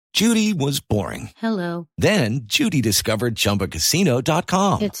Judy was boring. Hello. Then Judy discovered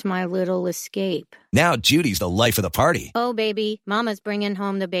ChumbaCasino.com. It's my little escape. Now Judy's the life of the party. Oh, baby, mama's bringing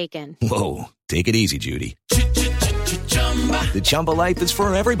home the bacon. Whoa, take it easy, Judy. The Chumba life is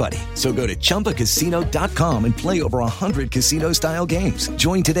for everybody. So go to ChumbaCasino.com and play over 100 casino-style games.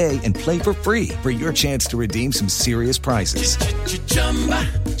 Join today and play for free for your chance to redeem some serious prizes.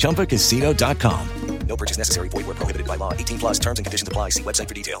 ChumbaCasino.com. No purchase necessary. Void where prohibited by law. 18+ terms and conditions apply. See website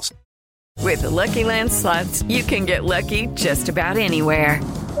for details. With the Lucky Land Slots, you can get lucky just about anywhere.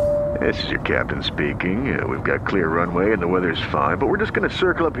 This is your captain speaking. We've got clear runway and the weather's fine, but we're just going to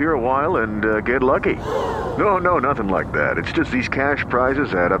circle up here a while and get lucky. No, nothing like that. It's just these cash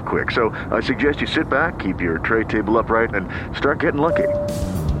prizes add up quick. So I suggest you sit back, keep your tray table upright, and start getting lucky.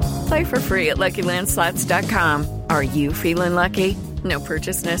 Play for free at LuckyLandSlots.com. Are you feeling lucky? No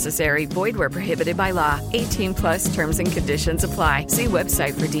purchase necessary. Void where prohibited by law. 18+ terms and conditions apply. See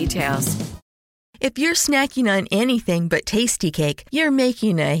website for details. If you're snacking on anything but Tasty Cake, you're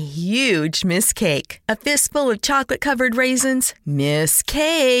making a huge mistake. A fistful of chocolate-covered raisins? Miss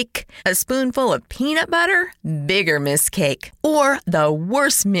Cake. A spoonful of peanut butter? Bigger mistake. Or the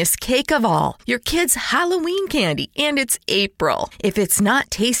worst mistake of all, your kid's Halloween candy, and it's April. If it's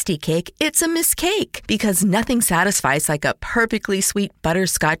not Tasty Cake, it's a mistake, because nothing satisfies like a perfectly sweet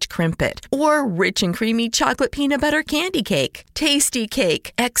butterscotch crimpet or rich and creamy chocolate peanut butter candy cake. Tasty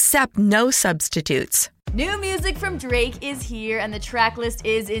Cake, accept no substitutes. New music from Drake is here, and the track list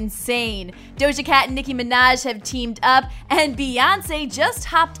is insane. Doja Cat and Nicki Minaj have teamed up, and Beyonce just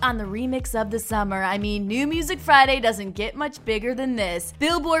hopped on the remix of the summer. I mean, New Music Friday doesn't get much bigger than this.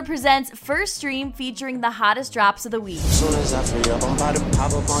 Billboard presents First Stream featuring the hottest drops of the week. Soon as I free up, I'm about to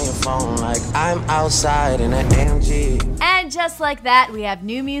pop up on your phone like I'm outside in an AMG. And just like that, we have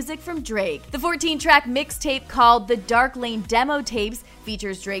new music from Drake. The 14-track mixtape called The Dark Lane Demo Tapes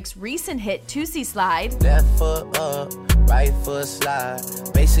features Drake's recent hit, Tootsie Slide. Left foot up, right foot slide.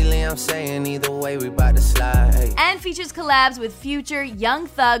 Basically, I'm saying either way, we bout to slide. And features collabs with Future, Young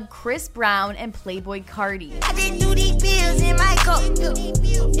Thug, Chris Brown, and Playboi Carti. I just do these pills in my cup.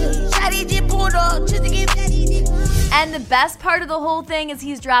 Shawty just pulled up just to get ready. And the best part of the whole thing is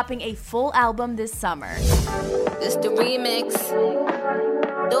he's dropping a full album this summer. This the remix.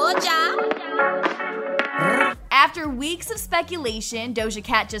 Doja. After weeks of speculation, Doja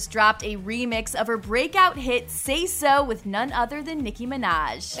Cat just dropped a remix of her breakout hit Say So with none other than Nicki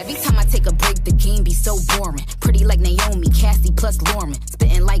Minaj. Every time I take a break, the game be so boring. Pretty like Naomi, Cassie plus Lauren.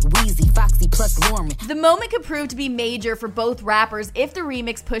 Spitting like Weezy, Foxy plus Lauren. The moment could prove to be major for both rappers if the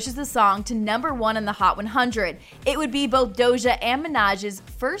remix pushes the song to #1 in the Hot 100. It would be both Doja and Minaj's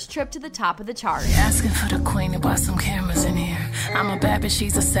first trip to the top of the chart. Asking for the queen and bought some cameras in here. I'm a bad bitch,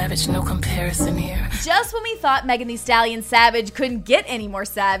 she's a savage, no comparison here. Just when we thought Megan Thee Stallion Savage couldn't get any more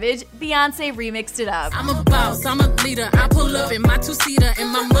savage, Beyonce remixed it up. I'm a boss, I'm a leader, I pull up in my two-seater and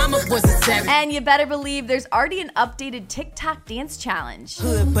my mama was a savage. And you better believe there's already an updated TikTok dance challenge.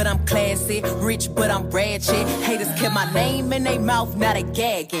 Hood, but I'm classy, rich, but I'm ratchet. Haters kept my name in their mouth, now they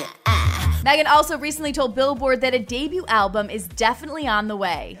gagging. Megan also recently told Billboard that a debut album is definitely on the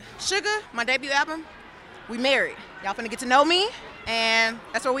way. Sugar, my debut album, we married. Y'all finna get to know me, and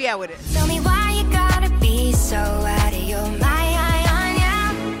that's where we at with it. Tell me why you gotta be so out of your mind.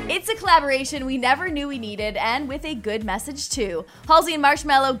 It's a collaboration we never knew we needed, and with a good message too. Halsey and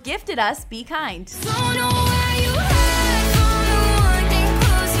Marshmello gifted us Be Kind. Don't know where you hide from the one, then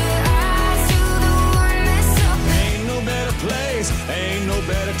close your eyes to the one that's up. Ain't no better place, ain't no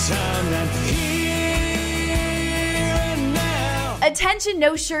better time than here and now. Attention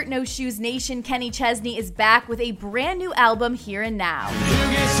No Shirt, No Shoes Nation, Kenny Chesney is back with a brand new album, Here and Now.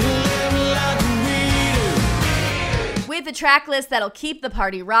 With a track list that'll keep the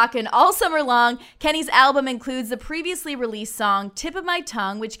party rockin' all summer long, Kenny's album includes the previously released song Tip of My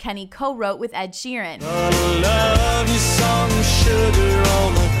Tongue, which Kenny co-wrote with Ed Sheeran.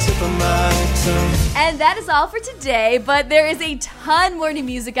 And that is all for today, but there is a ton more new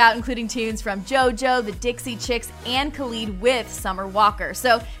music out, including tunes from JoJo, the Dixie Chicks, and Khalid with Summer Walker.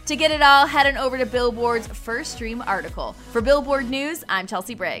 So to get it all, head on over to Billboard's First Stream article. For Billboard News, I'm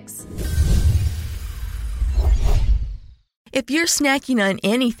Chelsea Briggs. If you're snacking on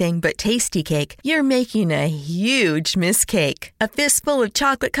anything but Tasty Cake, you're making a huge mistake. A fistful of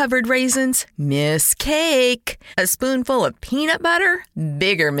chocolate-covered raisins? Miss Cake. A spoonful of peanut butter?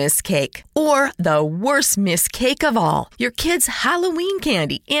 Bigger mistake. Or the worst mistake of all, your kid's Halloween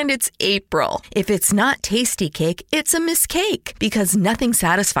candy, and it's April. If it's not Tasty Cake, it's a mistake, because nothing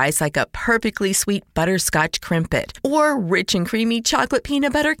satisfies like a perfectly sweet butterscotch crimpet or rich and creamy chocolate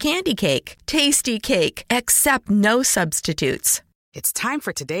peanut butter candy cake. Tasty Cake, accept no substitutes. It's time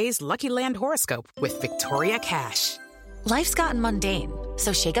for today's Lucky Land horoscope with Victoria Cash. Life's gotten mundane,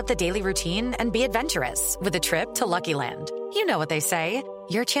 so shake up the daily routine and be adventurous with a trip to Lucky Land. You know what they say,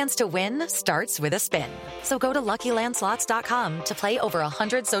 your chance to win starts with a spin. So go to LuckyLandSlots.com to play over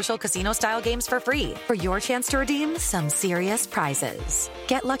 100 social casino-style games for free for your chance to redeem some serious prizes.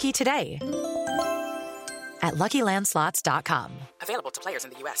 Get lucky today at LuckyLandSlots.com. Available to players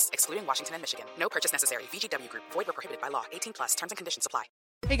in the U.S., excluding Washington and Michigan. No purchase necessary. VGW Group. Void where prohibited by law. 18+. Terms and conditions apply.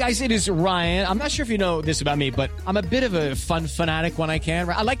 Hey guys, it is Ryan. I'm not sure if you know this about me, but I'm a bit of a fun fanatic when I can.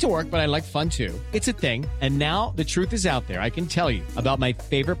 I like to work, but I like fun too. It's a thing. And now the truth is out there. I can tell you about my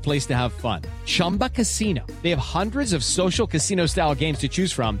favorite place to have fun. Chumba Casino. They have hundreds of social casino style games to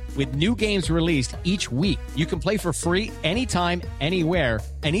choose from with new games released each week. You can play for free anytime, anywhere.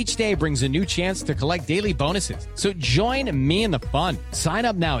 And each day brings a new chance to collect daily bonuses. So join me in the fun. Sign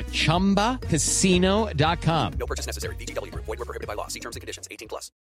up now at ChumbaCasino.com. No purchase necessary. VGW Group. Void where prohibited by law. See terms and conditions. 18+.